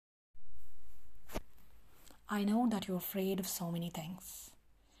I know that you're afraid of so many things.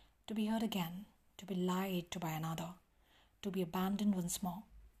 To be hurt again, to be lied to by another, to be abandoned once more.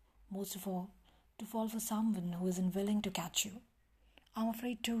 Most of all, to fall for someone who isn't willing to catch you. I'm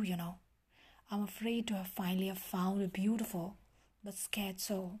afraid too. I'm afraid to have finally have found a beautiful but scared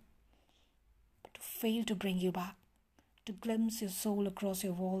soul, but to fail to bring you back, to glimpse your soul across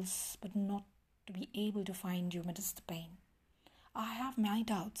your walls, but not to be able to find you amidst the pain. I have my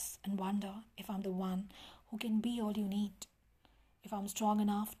doubts and wonder if I'm the one who can be all you need, if I'm strong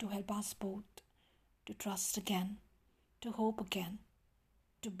enough to help us both, to trust again, to hope again,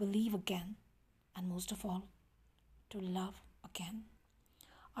 to believe again, and most of all, to love again.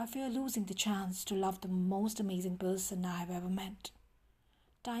 I fear losing the chance to love the most amazing person I have ever met.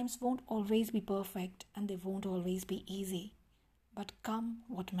 Times won't always be perfect and they won't always be easy, but come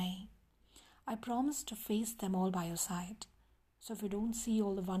what may. I promise to face them all by your side. So if you don't see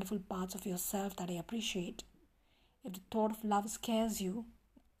all the wonderful parts of yourself that I appreciate, if the thought of love scares you,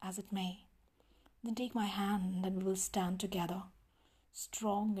 as it may, then take my hand and we will stand together,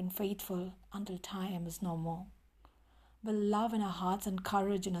 strong and faithful until time is no more. With love in our hearts and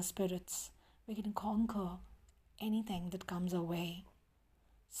courage in our spirits, we can conquer anything that comes our way.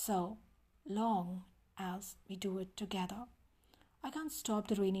 So long as we do it together. I can't stop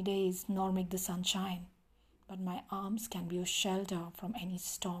the rainy days nor make the sun shine, but my arms can be a shelter from any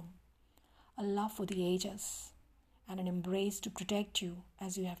storm, a love for the ages, and an embrace to protect you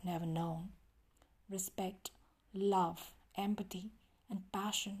as you have never known. Respect, love, empathy, and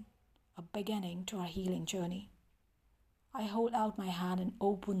passion, a beginning to our healing journey. I hold out my hand and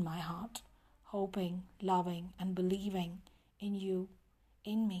open my heart, hoping, loving, and believing in you,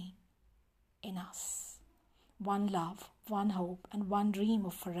 in me, in us. One love, one hope, and one dream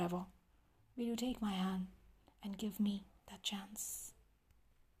of forever. Will you take my hand and give me that chance?